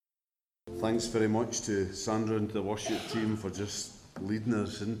Thanks very much to Sandra and the worship team for just leading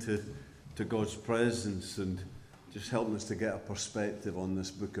us into God's presence and just helping us to get a perspective on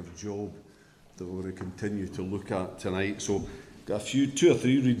this book of Job that we're going to continue to look at tonight. So, got two or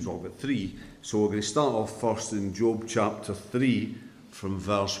three reads, but three. So we're going to start off first in Job chapter 3 from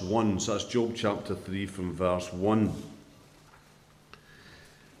verse 1. So that's Job chapter 3 from verse 1.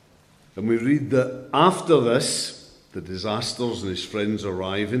 And we read that after this, the disasters and his friends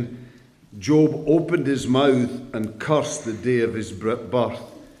arriving, Job opened his mouth and cursed the day of his birth.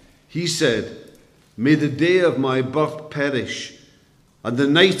 He said, "May the day of my birth perish, and the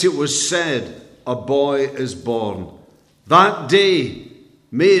night it was said, a boy is born. That day,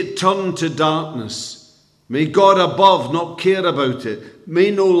 may it turn to darkness. May God above not care about it.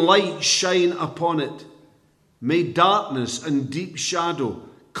 May no light shine upon it. May darkness and deep shadow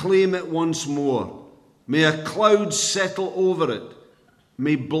claim it once more. May a cloud settle over it.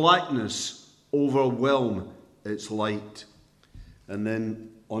 May blackness overwhelm its light." And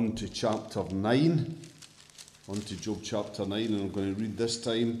then on to chapter 9. On to Job chapter 9, and I'm going to read this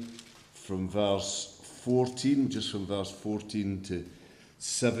time from verse 14, just from verse 14 to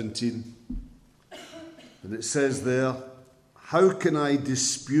 17. And it says there, "How can I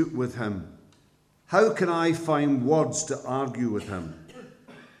dispute with him? How can I find words to argue with him?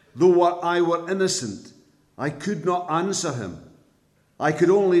 Though I were innocent, I could not answer him. I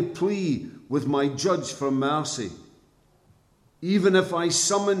could only plea with my judge for mercy. Even if I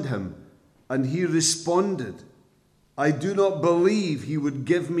summoned him and he responded, I do not believe he would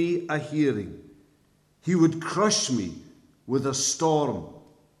give me a hearing. He would crush me with a storm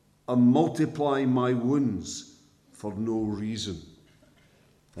and multiply my wounds for no reason."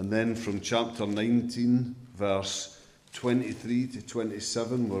 And then from chapter 19, verse 23 to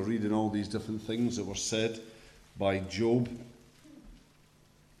 27, we're reading all these different things that were said by Job.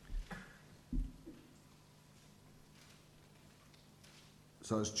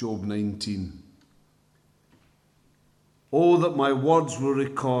 So that's Job 19. "Oh, that my words were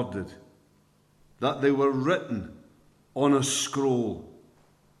recorded, that they were written on a scroll,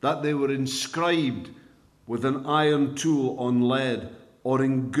 that they were inscribed with an iron tool on lead, or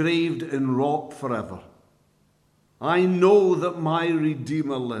engraved in rock forever. I know that my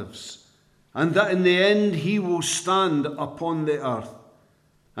Redeemer lives, and that in the end he will stand upon the earth.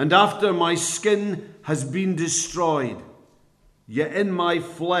 And after my skin has been destroyed, yet in my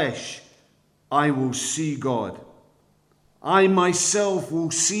flesh I will see God. I myself will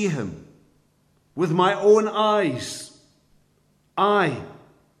see him with my own eyes. I,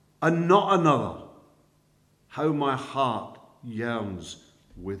 and not another. How my heart yearns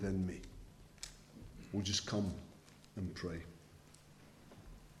within me." We'll just come and pray.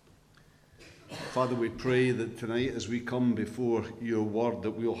 Father, we pray that tonight as we come before your word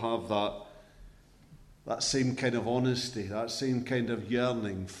that we'll have that same kind of honesty, that same kind of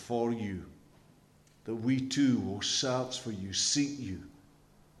yearning for you, that we too will search for you, seek you,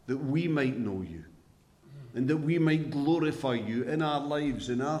 that we might know you, and that we might glorify you in our lives,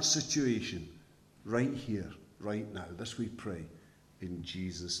 in our situation, right here, right now. This we pray in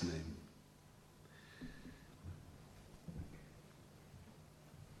Jesus' name.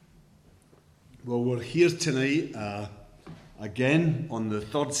 Well, we're here tonight again on the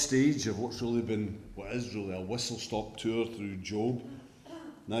third stage of what is really a whistle-stop tour through Job.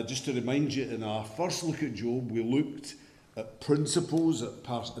 Now, just to remind you, in our first look at Job, we looked at principles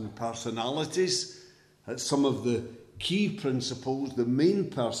and personalities, at some of the key principles, the main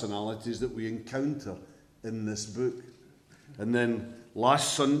personalities that we encounter in this book. And then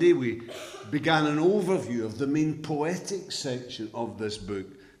last Sunday, we began an overview of the main poetic section of this book,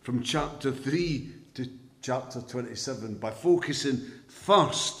 from chapter 3 to chapter 27, by focusing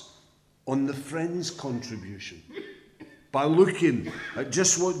first on the friends' contribution, by looking at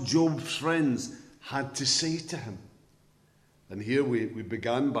just what Job's friends had to say to him. And here we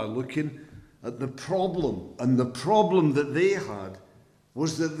began by looking at the problem, and the problem that they had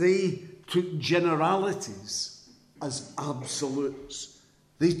was that they took generalities as absolutes.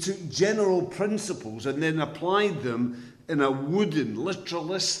 They took general principles and then applied them in a wooden,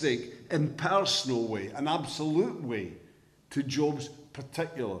 literalistic, impersonal way, an absolute way, to Job's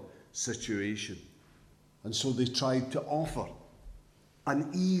particular situation. And so they tried to offer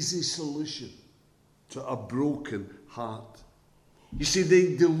an easy solution to a broken heart. You see,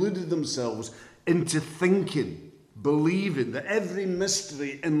 they deluded themselves into thinking, believing that every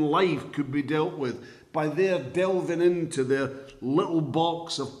mystery in life could be dealt with by their delving into their little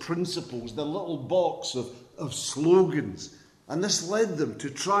box of principles, their little box of slogans. And this led them to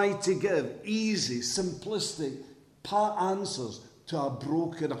try to give easy, simplistic answers to a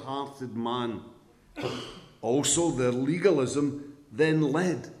broken-hearted man. Also, their legalism then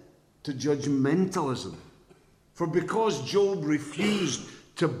led to judgmentalism. For because Job refused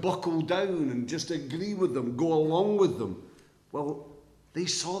to buckle down and just agree with them, go along with them, well, they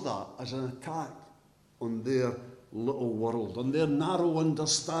saw that as an attack on their little world, on their narrow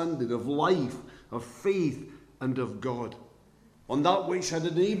understanding of life, of faith, and of God, on that which had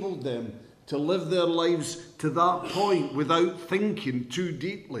enabled them to live their lives to that point without thinking too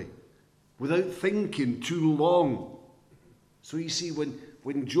deeply, without thinking too long. So you see,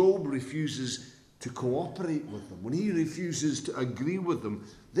 when Job refuses to cooperate with them, when he refuses to agree with them,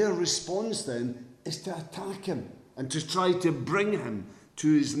 their response then is to attack him and to try to bring him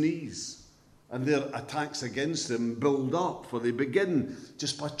to his knees. And their attacks against him build up, for they begin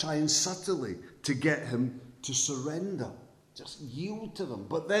just by trying subtly to get him to surrender, just yield to them.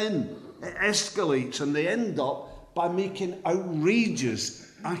 But then it escalates and they end up by making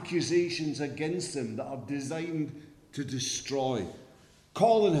outrageous accusations against him that are designed to destroy,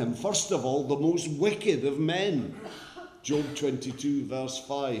 calling him, first of all, the most wicked of men. Job 22, verse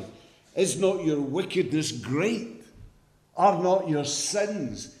 5. Is not your wickedness great? Are not your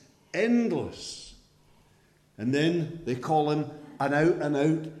sins endless? And then they call him an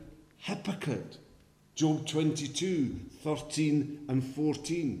out-and-out hypocrite. Job 22, 13 and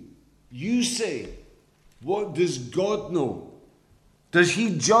 14. You say, what does God know? Does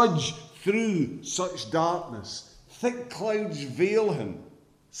he judge through such darkness? Thick clouds veil him,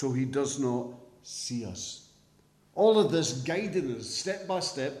 so he does not see us. All of this guiding us step by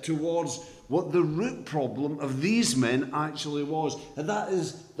step towards what the root problem of these men actually was. And that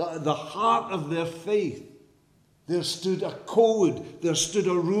is the heart of their faith. There stood a code, there stood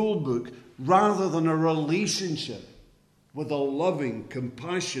a rule book, rather than a relationship with a loving,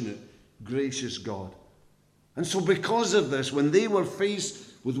 compassionate, gracious God. And so because of this, when they were faced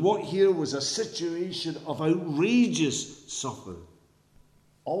with what here was a situation of outrageous suffering,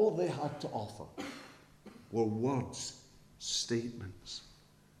 all they had to offer were words, statements.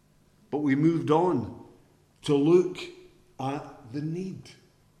 But we moved on to look at the need,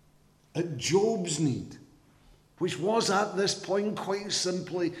 at Job's need, which was at this point quite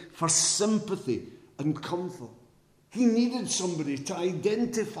simply for sympathy and comfort. He needed somebody to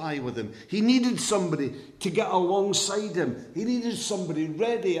identify with him. He needed somebody to get alongside him. He needed somebody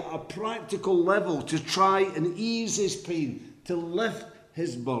ready at a practical level to try and ease his pain, to lift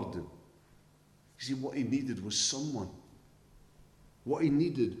his burden. You see, what he needed was someone. What he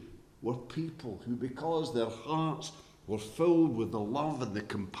needed were people who, because their hearts were filled with the love and the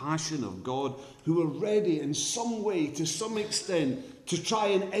compassion of God, who were ready in some way, to some extent, to try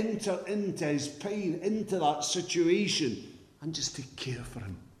and enter into his pain, into that situation, and just to care for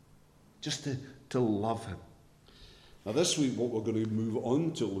him, just to love him. Now this week, what we're going to move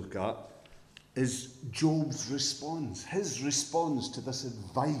on to look at is Job's response, his response to this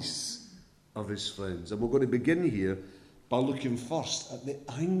advice of his friends. And we're going to begin here by looking first at the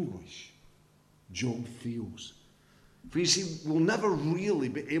anguish Job feels. For you see, we'll never really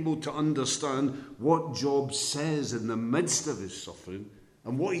be able to understand what Job says in the midst of his suffering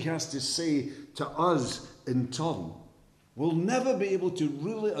and what he has to say to us in turn. We'll never be able to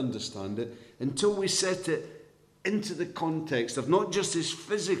really understand it until we set it into the context of not just his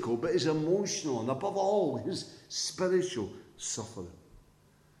physical, but his emotional and above all, his spiritual suffering.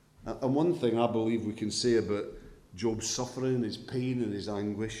 And one thing I believe we can say about Job's suffering, his pain and his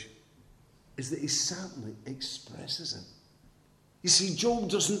anguish is that he certainly expresses it. You see, Job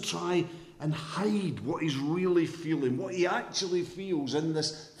doesn't try and hide what he's really feeling, what he actually feels in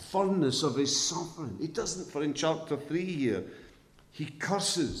this furnace of his suffering. He doesn't, for in chapter 3 here, he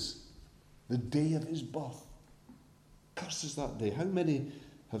curses the day of his birth. Curses that day. How many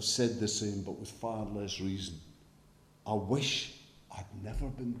have said the same, but with far less reason? I wish I'd never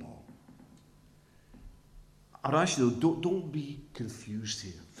been born. Or actually, don't be confused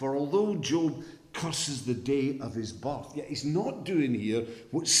here. For although Job curses the day of his birth, yet he's not doing here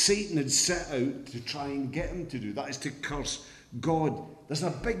what Satan had set out to try and get him to do. That is to curse God. There's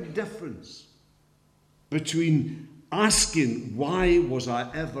a big difference between asking, why was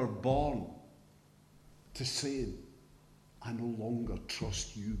I ever born, to saying, I no longer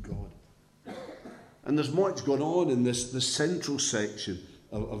trust you, God. And there's much going on in this central section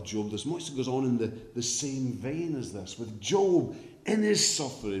of Job. There's much that goes on in the same vein as this, with Job in his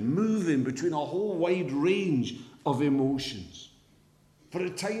suffering, moving between a whole wide range of emotions. For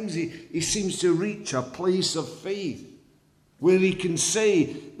at times he seems to reach a place of faith where he can say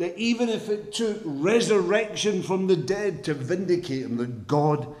that even if it took resurrection from the dead to vindicate him, that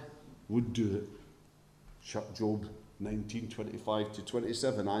God would do it. Job 19:25 to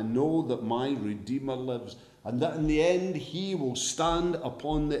 27. I know that my Redeemer lives, and that in the end he will stand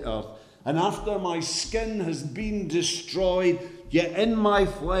upon the earth. And after my skin has been destroyed, yet in my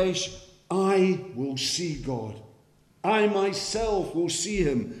flesh I will see God. I myself will see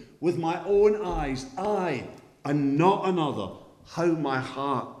him with my own eyes, I and not another. How my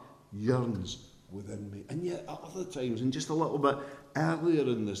heart yearns within me. And yet at other times, and just a little bit earlier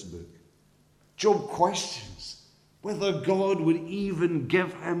in this book, Job questions whether God would even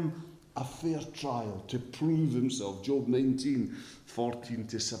give him a fair trial to prove himself. Job 19:14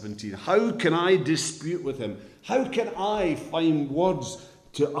 to 17. How can I dispute with him? How can I find words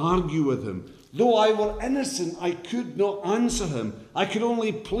to argue with him? Though I were innocent, I could not answer him. I could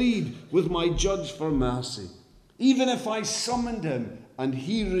only plead with my judge for mercy. Even if I summoned him and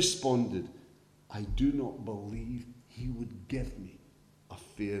he responded, I do not believe he would give me a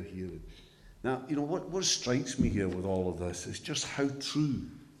fair hearing. Now, you know, what strikes me here with all of this is just how true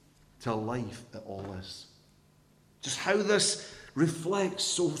to life it all is. Just how this reflects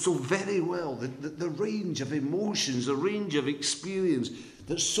so very well the range of emotions, the range of experience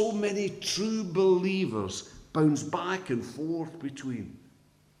that so many true believers bounce back and forth between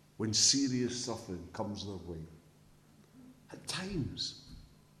when serious suffering comes their way. At times,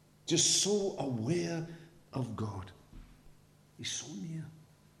 just so aware of God. He's so near.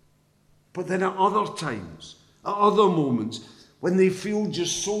 But then at other times, at other moments, when they feel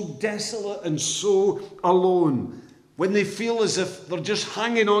just so desolate and so alone, when they feel as if they're just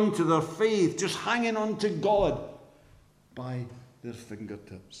hanging on to their faith, just hanging on to God by their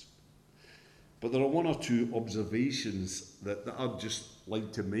fingertips. But there are one or two observations that I'd just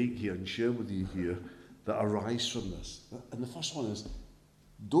like to make here and share with you here that arise from this. And the first one is,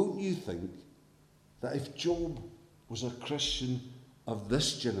 don't you think that if Job was a Christian of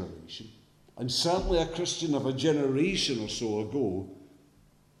this generation, and certainly a Christian of a generation or so ago,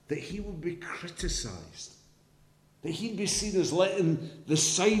 that he would be criticised, that he'd be seen as letting the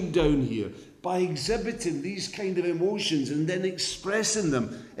side down here by exhibiting these kind of emotions and then expressing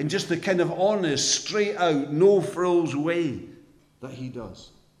them in just the kind of honest, straight out, no frills way that he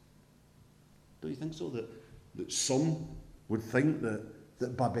does? Don't you think so? That some would think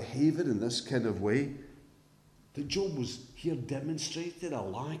that by behaving in this kind of way, that Job was here demonstrating a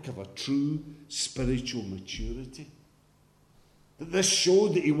lack of a true spiritual maturity. That this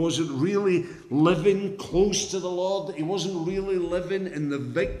showed that he wasn't really living close to the Lord, that he wasn't really living in the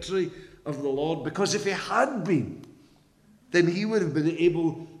victory of the Lord. Because if he had been, then he would have been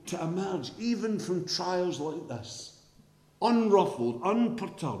able to emerge, even from trials like this, unruffled,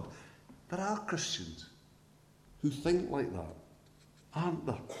 unperturbed. There are Christians who think like that, aren't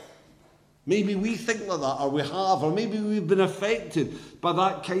there? Maybe we think like that, or we have, or maybe we've been affected by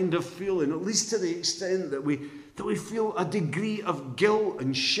that kind of feeling, at least to the extent that we feel a degree of guilt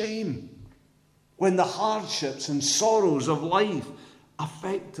and shame when the hardships and sorrows of life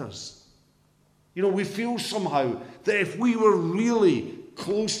affect us. You know, we feel somehow that if we were really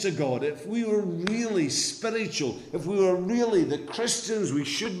close to God, if we were really spiritual, if we were really the Christians we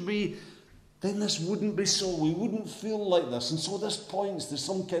should be, then this wouldn't be so. We wouldn't feel like this. And so this points to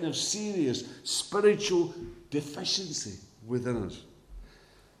some kind of serious spiritual deficiency within us.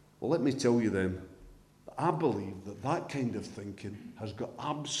 Well, let me tell you then, I believe that kind of thinking has got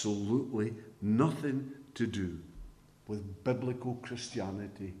absolutely nothing to do with biblical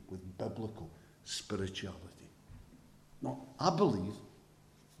Christianity, with biblical spirituality. No, I believe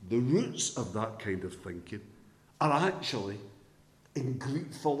the roots of that kind of thinking are actually in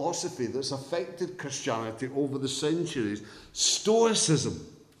Greek philosophy that's affected Christianity over the centuries. Stoicism,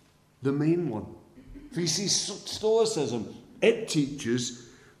 the main one. If you see Stoicism, it teaches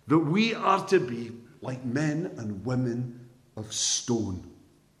that we are to be like men and women of stone.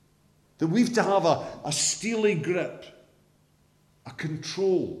 That we've to have a steely grip, a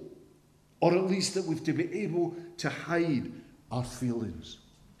control, or at least that we've to be able to hide our feelings,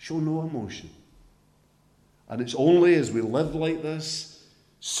 show no emotion. And it's only as we live like this,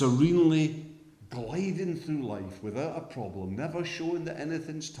 serenely gliding through life without a problem, never showing that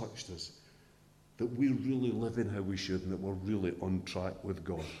anything's touched us, that we're really living how we should and that we're really on track with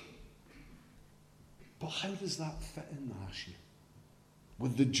God. But how does that fit in, I ask you?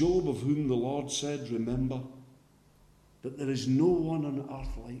 With the Job of whom the Lord said, remember, that there is no one on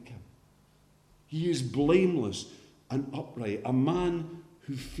earth like him. He is blameless and upright, a man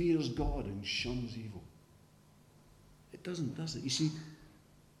who fears God and shuns evil. It doesn't, does it? You see,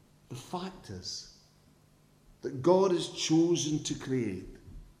 the fact is that God has chosen to create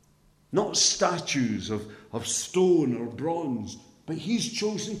not statues of stone or bronze, but he's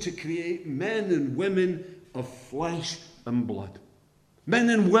chosen to create men and women of flesh and blood. Men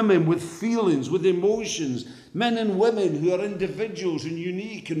and women with feelings, with emotions. Men and women who are individuals and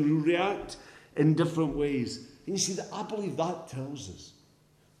unique and who react in different ways. And you see, that I believe that tells us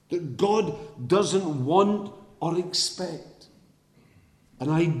that God doesn't want or expect an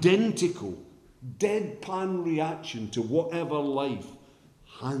identical, deadpan reaction to whatever life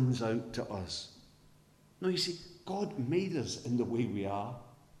hands out to us. No, you see, God made us in the way we are,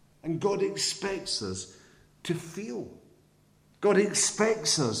 and God expects us to feel. God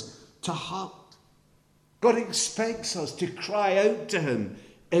expects us to hurt. God expects us to cry out to him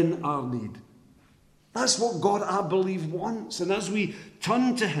in our need. That's what God, I believe, wants. And as we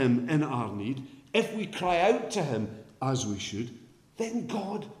turn to him in our need, if we cry out to him as we should, then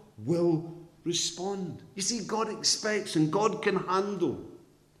God will respond. You see, God expects and God can handle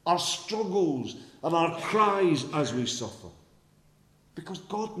our struggles and our cries as we suffer. Because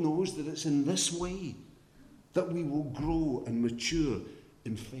God knows that it's in this way that we will grow and mature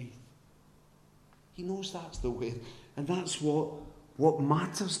in faith. He knows that's the way, and that's what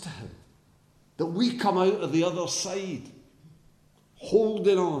matters to him. That we come out of the other side,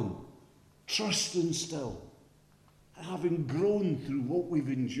 holding on, trusting still, and having grown through what we've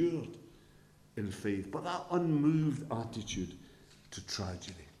endured in faith. But that unmoved attitude to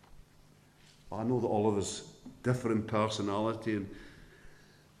tragedy. I know that all of us differ in personality, and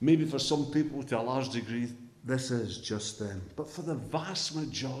maybe for some people to a large degree this is just them. But for the vast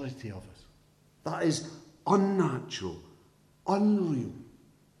majority of us, that is unnatural, unreal.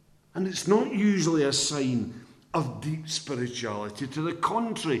 And it's not usually a sign of deep spirituality. To the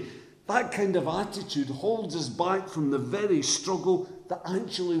contrary, that kind of attitude holds us back from the very struggle that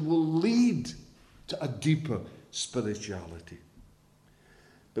actually will lead to a deeper spirituality.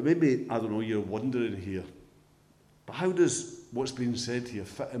 But maybe, I don't know, you're wondering here, but how does what's been said here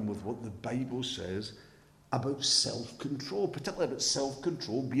fit in with what the Bible says about self-control, particularly about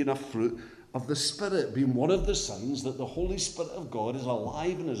self-control being a fruit of the Spirit, being one of the signs that the Holy Spirit of God is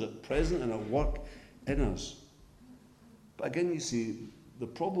alive and is at present and at work in us? But again, you see, the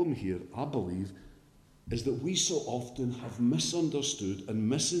problem here, I believe, is that we so often have misunderstood and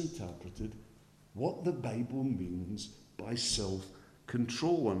misinterpreted what the Bible means by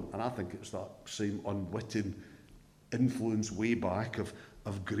self-control. And I think it's that same unwitting influence way back of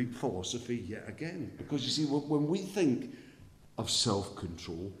Greek philosophy yet again. Because you see, when we think of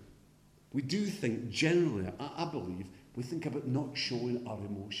self-control, we do think generally, I believe, we think about not showing our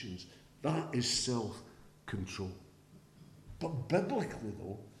emotions. That is self-control. But biblically,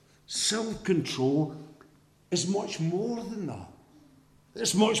 though, self-control is much more than that.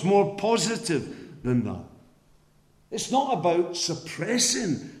 It's much more positive than that. It's not about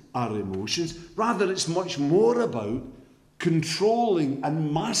suppressing our emotions. Rather, it's much more about controlling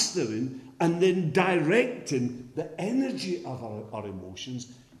and mastering and then directing the energy of our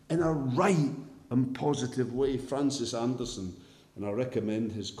emotions in a right and positive way. Francis Anderson, and I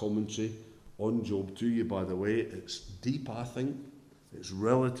recommend his commentary on Job to you, by the way. It's deep, I think. It's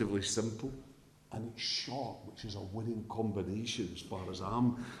relatively simple. And it's short, which is a winning combination as far as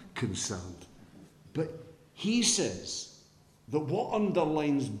I'm concerned. But he says that what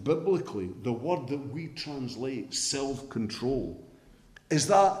underlines biblically the word that we translate self-control is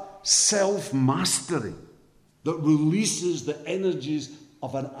that self-mastery that releases the energies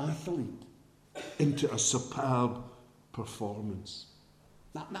of an athlete into a superb performance.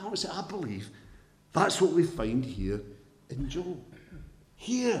 Now I believe that's what we find here in Job.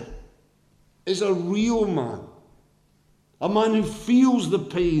 Here is a real man. A man who feels the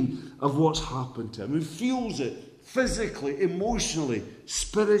pain of what's happened to him, who feels it physically, emotionally,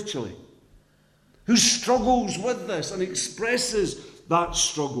 spiritually, who struggles with this and expresses that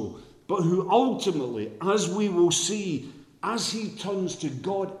struggle, but who ultimately, as we will see, as he turns to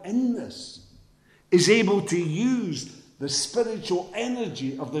God in this, is able to use the spiritual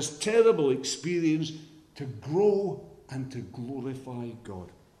energy of this terrible experience to grow and to glorify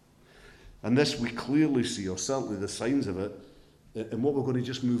God. And this we clearly see, or certainly the signs of it, in what we're going to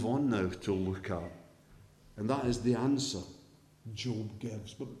just move on now to look at. And that is the answer Job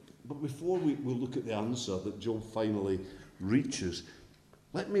gives. But before we look at the answer that Job finally reaches,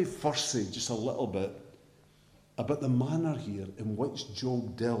 let me first say just a little bit about the manner here in which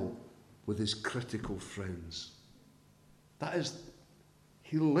Job dealt with his critical friends. That is,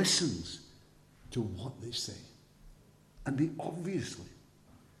 he listens to what they say. And he obviously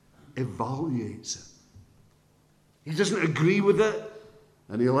evaluates it. He doesn't agree with it,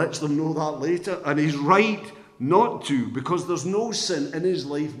 and he lets them know that later. And he's right not to, because there's no sin in his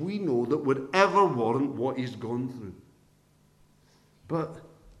life we know that would ever warrant what he's gone through. But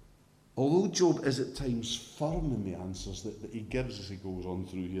although Job is at times firm in the answers that he gives as he goes on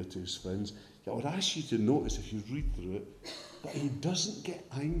through here to his friends, I would ask you to notice, if you read through it, that he doesn't get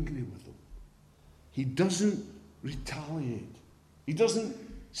angry with them. He doesn't retaliate. He doesn't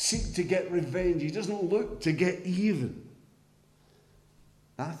seek to get revenge. He doesn't look to get even.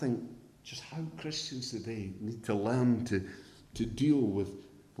 I think just how Christians today need to learn to deal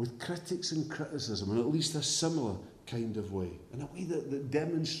with critics and criticism in at least a similar kind of way, in a way that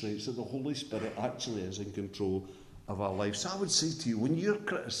demonstrates that the Holy Spirit actually is in control of our lives. So I would say to you, when you're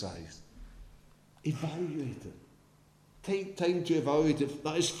criticised, evaluate it. Take time to evaluate it.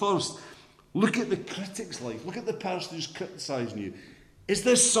 That is, first, look at the critic's life. Look at the person who's criticising you. Is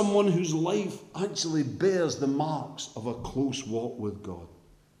this someone whose life actually bears the marks of a close walk with God?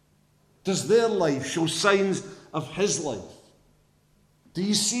 Does their life show signs of his life? Do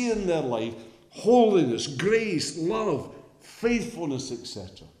you see in their life holiness, grace, love, faithfulness,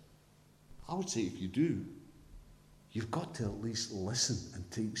 etc.? I would say if you do, you've got to at least listen and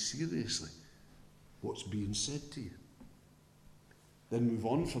take seriously what's being said to you. Then move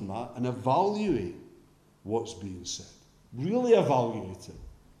on from that and evaluate what's being said. Really evaluate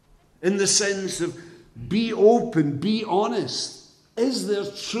it. In the sense of be open, be honest. Is there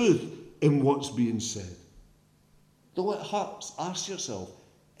truth in what's being said? Though it hurts, ask yourself,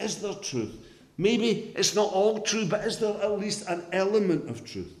 is there truth? Maybe it's not all true, but is there at least an element of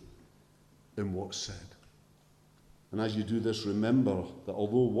truth in what's said? And as you do this, remember that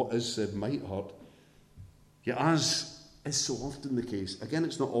although what is said might hurt, yet as is so often the case, again,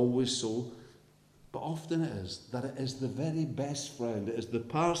 it's not always so, but often it is, that it is the very best friend, it is the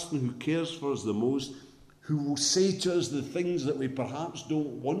person who cares for us the most, who will say to us the things that we perhaps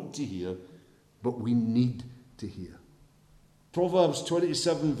don't want to hear, but we need to hear. Proverbs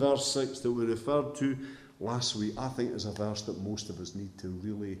 27 verse 6 that we referred to last week, I think is a verse that most of us need to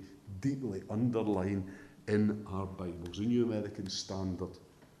really deeply underline in our Bibles. A New American Standard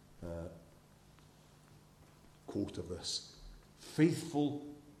quote of this: faithful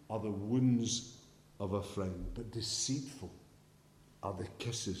are the wounds of a friend, but deceitful are the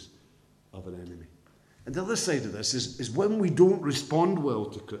kisses of an enemy. And the other side of this is when we don't respond well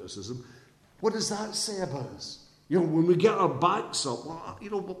to criticism, what does that say about us? When we get our backs up,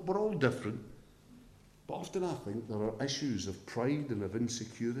 we're all different. But often I think there are issues of pride and of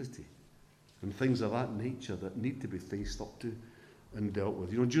insecurity and things of that nature that need to be faced up to and dealt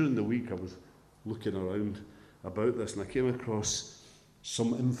with. During the week I was looking around about this and I came across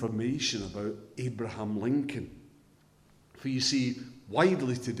some information about Abraham Lincoln. For you see,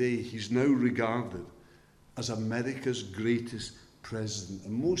 widely today he's now regarded as America's greatest president.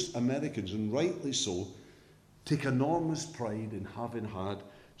 And most Americans, and rightly so, take enormous pride in having had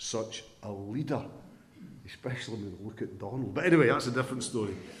such a leader, especially when we look at Donald. But anyway, that's a different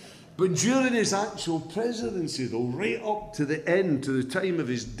story. But during his actual presidency, though, right up to the end, to the time of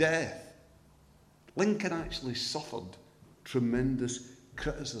his death, Lincoln actually suffered tremendous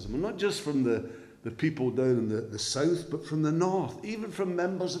criticism. And not just from the people down in the South, but from the North, even from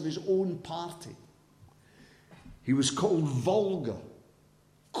members of his own party. He was called vulgar,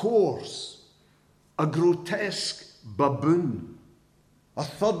 coarse, a grotesque baboon, a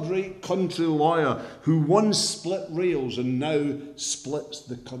third-rate country lawyer who once split rails and now splits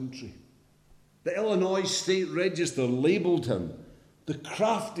the country. The Illinois State Register labelled him the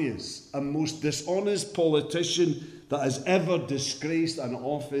craftiest and most dishonest politician that has ever disgraced an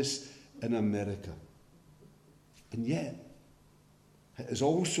office in America. And yet, it has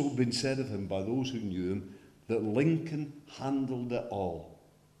also been said of him by those who knew him that Lincoln handled it all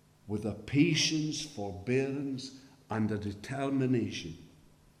with a patience, forbearance, and a determination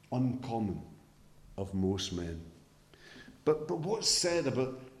uncommon of most men. But what's said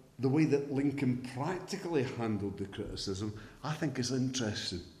about the way that Lincoln practically handled the criticism, I think is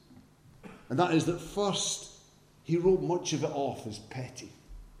interesting. And that is that first, he wrote much of it off as petty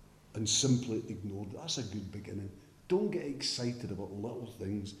and simply ignored it. That's a good beginning. Don't get excited about little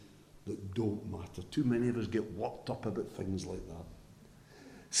things that don't matter. Too many of us get worked up about things like that.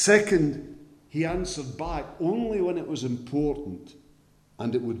 Second, he answered back only when it was important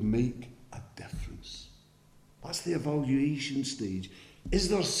and it would make a difference. That's the evaluation stage. Is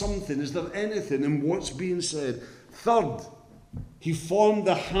there something, is there anything in what's being said? Third, he formed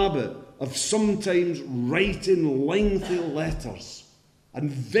the habit of sometimes writing lengthy letters and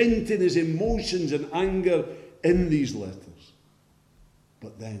venting his emotions and anger in these letters.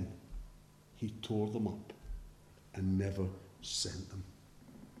 But then he tore them up and never sent them.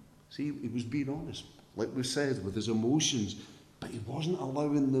 See, he was being honest, like we said, with his emotions, but he wasn't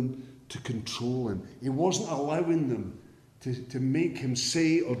allowing them to control him. He wasn't allowing them to make him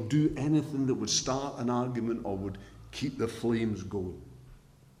say or do anything that would start an argument or would keep the flames going.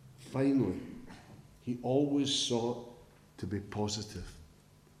 Finally, he always sought to be positive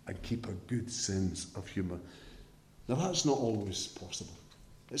and keep a good sense of humour. Now, that's not always possible.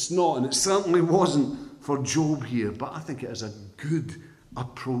 It's not, and it certainly wasn't for Job here, but I think it is a good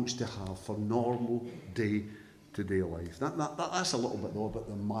approach to have for normal day-to-day life. That's a little bit though about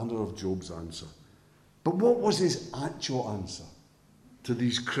the manner of Job's answer. But what was his actual answer to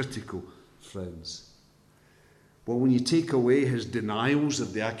these critical friends? Well, when you take away his denials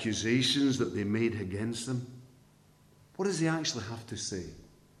of the accusations that they made against him, what does he actually have to say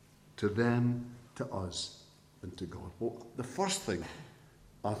to them, to us, and to God? Well, the first thing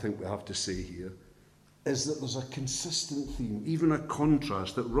I think we have to say here is that there's a consistent theme, even a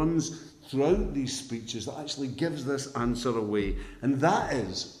contrast that runs throughout these speeches that actually gives this answer away. And that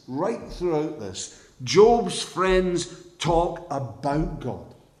is, right throughout this, Job's friends talk about God,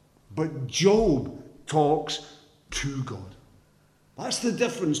 but Job talks to God. That's the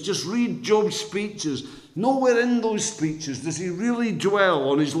difference. Just read Job's speeches. Nowhere in those speeches does he really dwell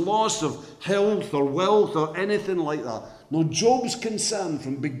on his loss of health or wealth or anything like that. No, Job's concern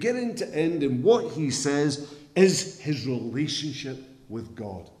from beginning to end in what he says is his relationship with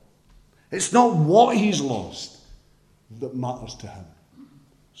God. It's not what he's lost that matters to him,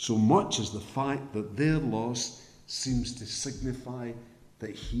 so much as the fact that their loss seems to signify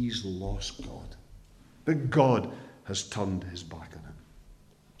that he's lost God, that God has turned his back on him.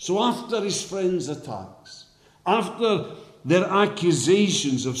 So after his friends' attacks, after their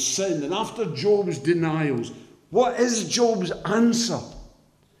accusations of sin, and after Job's denials, what is Job's answer?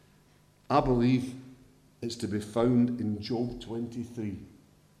 I believe it's to be found in Job 23,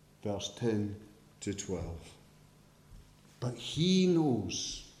 verse 10 to 12. But he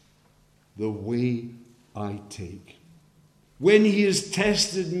knows the way I take. When he has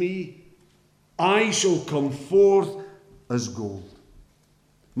tested me, I shall come forth as gold.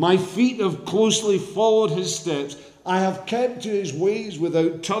 My feet have closely followed his steps. I have kept to his ways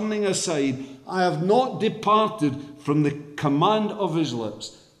without turning aside. I have not departed from the command of his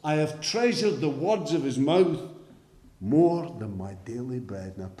lips. I have treasured the words of his mouth more than my daily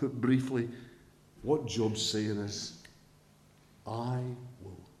bread. Now, put briefly, what Job's saying is, I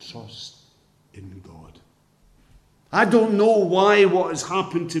will trust in God. I don't know why what has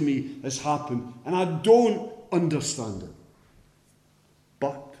happened to me has happened, and I don't understand it.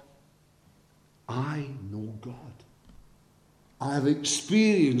 But I know God. I have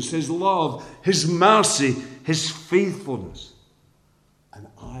experienced his love, his mercy, his faithfulness. And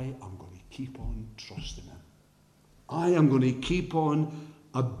I am going to keep on trusting him. I am going to keep on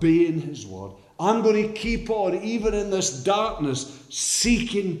obeying his word. I'm going to keep on, even in this darkness,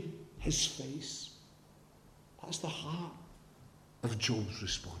 seeking his face. That's the heart of Job's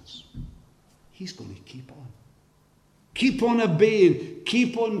response. He's going to keep on. Keep on obeying,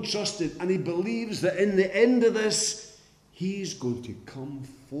 keep on trusting. And he believes that in the end of this, he's going to come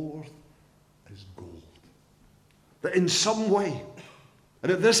forth as gold. That in some way,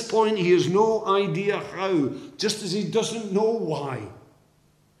 and at this point he has no idea how, just as he doesn't know why,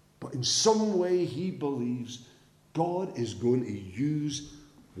 but in some way he believes God is going to use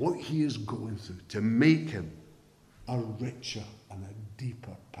what he is going through to make him a richer and a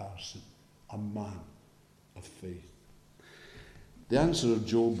deeper person, a man of faith. The answer of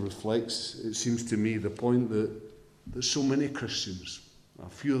Job reflects, it seems to me, the point that so many Christians, a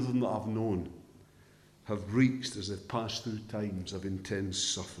few of them that I've known, have reached as they've passed through times of intense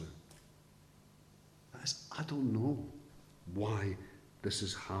suffering. I don't know why this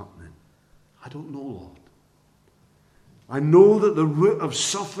is happening. I don't know, Lord. I know that the root of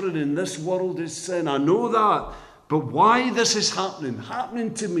suffering in this world is sin. I know that. But why this is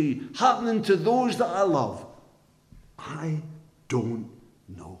happening to me, happening to those that I love, I don't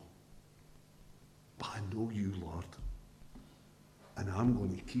know. But I know you, Lord. And I'm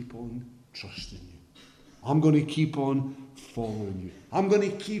going to keep on trusting you. I'm going to keep on following you. I'm going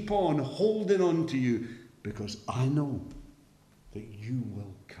to keep on holding on to you because I know that you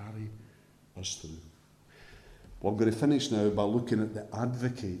will carry us through. Well, I'm going to finish now by looking at the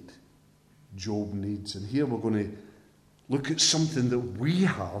advocate Job needs. And here we're going to look at something that we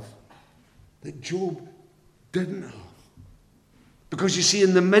have that Job didn't have. Because you see,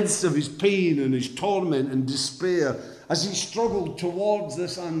 in the midst of his pain and his torment and despair, as he struggled towards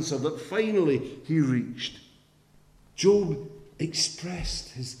this answer that finally he reached, Job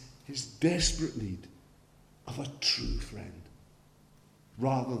expressed his desperate need of a true friend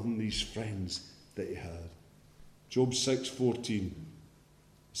rather than these friends that he had. Job 6:14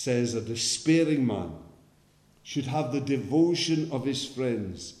 says, a despairing man should have the devotion of his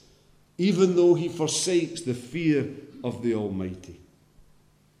friends, even though he forsakes the fear of the Almighty.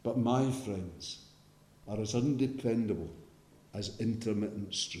 But my friends are as undependable as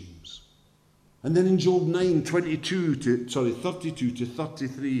intermittent streams. And then in Job 9, 32 to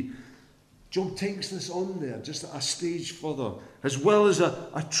 33, Job takes this on there, just a stage further, as well as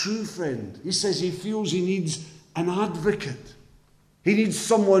a true friend. He says he feels he needs an advocate. He needs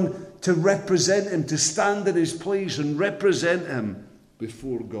someone to represent him, to stand in his place and represent him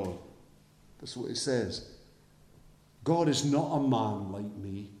before God. That's what it says. God is not a man like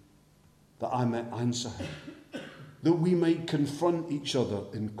me, that I might answer him, that we might confront each other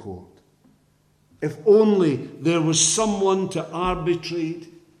in court. If only there was someone to arbitrate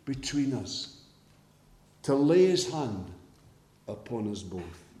between us, to lay his hand upon us both.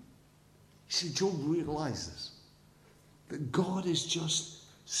 You see, Job realizes that God is just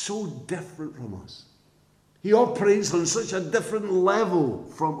so different from us. He operates on such a different level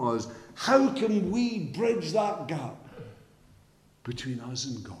from us. How can we bridge that gap between us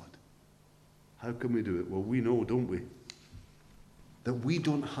and God? How can we do it? Well, we know, don't we, that we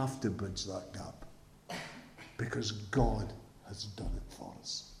don't have to bridge that gap because God has done it for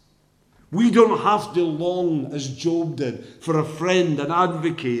us. We don't have to long, as Job did, for a friend, an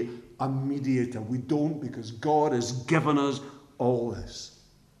advocate, a mediator. We don't, because God has given us all this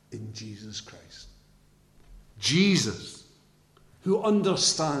in Jesus Christ. Jesus, who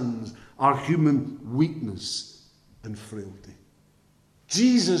understands our human weakness and frailty.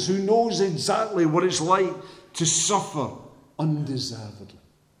 Jesus, who knows exactly what it's like to suffer undeservedly.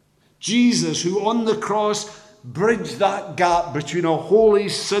 Jesus, who on the cross bridged that gap between a holy,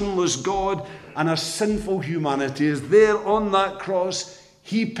 sinless God and a sinful humanity, as there on that cross,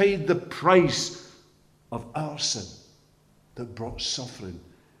 he paid the price of our sin that brought suffering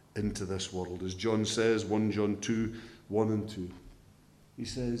into this world. As John says, 1 John 2, 1 and 2, he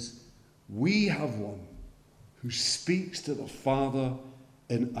says, we have one who speaks to the Father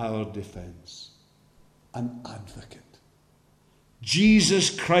in our defense, an advocate.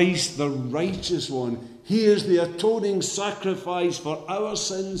 Jesus Christ, the righteous one. He is the atoning sacrifice for our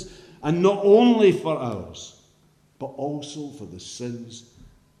sins, and not only for ours, but also for the sins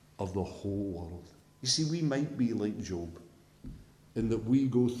of the whole world. You see, we might be like Job in that we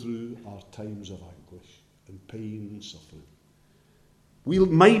go through our times of anguish and pain and suffering. We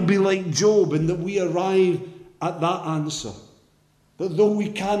might be like Job in that we arrive at that answer, that though we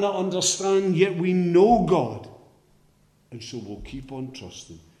cannot understand, yet we know God. And so we'll keep on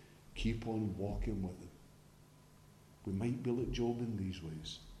trusting, keep on walking with him. We might be like Job in these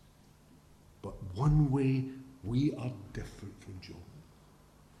ways. But one way we are different from Job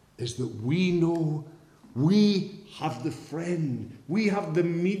is that we know we have the friend, we have the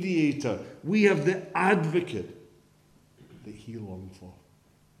mediator, we have the advocate that he longed for.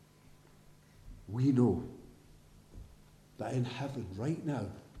 We know that in heaven right now,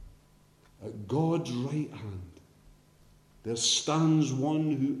 at God's right hand, there stands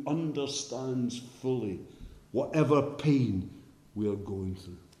one who understands fully whatever pain we are going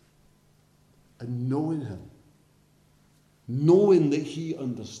through. And knowing him, knowing that he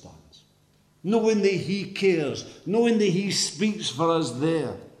understands, knowing that he cares, knowing that he speaks for us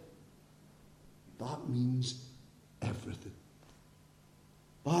there, that means everything.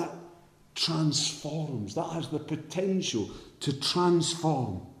 That transforms, that has the potential to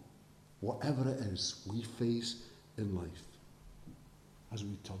transform whatever it is we face in life as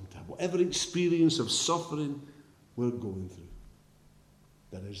we turn to him. Whatever experience of suffering we're going through,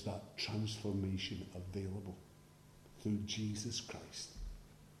 there is that transformation available through Jesus Christ,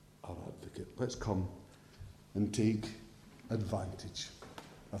 our advocate. Let's come and take advantage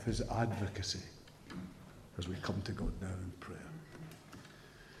of his advocacy as we come to God now in prayer.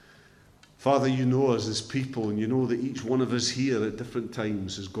 Father, you know us as people, and you know that each one of us here at different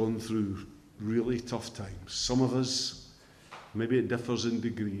times has gone through really tough times. Some of us, maybe it differs in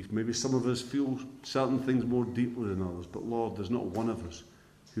degree, maybe some of us feel certain things more deeply than others, but Lord, there's not one of us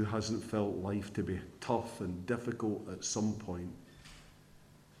who hasn't felt life to be tough and difficult at some point.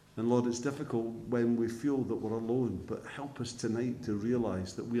 And Lord, it's difficult when we feel that we're alone, but help us tonight to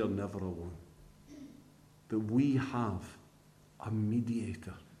realize that we are never alone, that we have a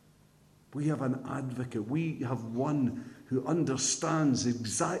mediator. We have an advocate. We have one who understands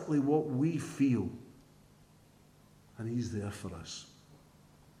exactly what we feel. And he's there for us.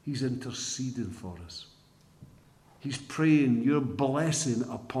 He's interceding for us. He's praying your blessing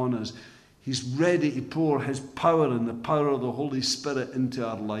upon us. He's ready to pour his power and the power of the Holy Spirit into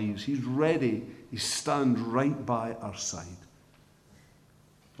our lives. He's ready to stand right by our side.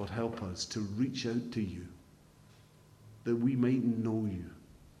 Lord, help us to reach out to you that we might know you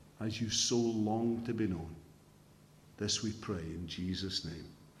as you so long to be known. This we pray in Jesus' name.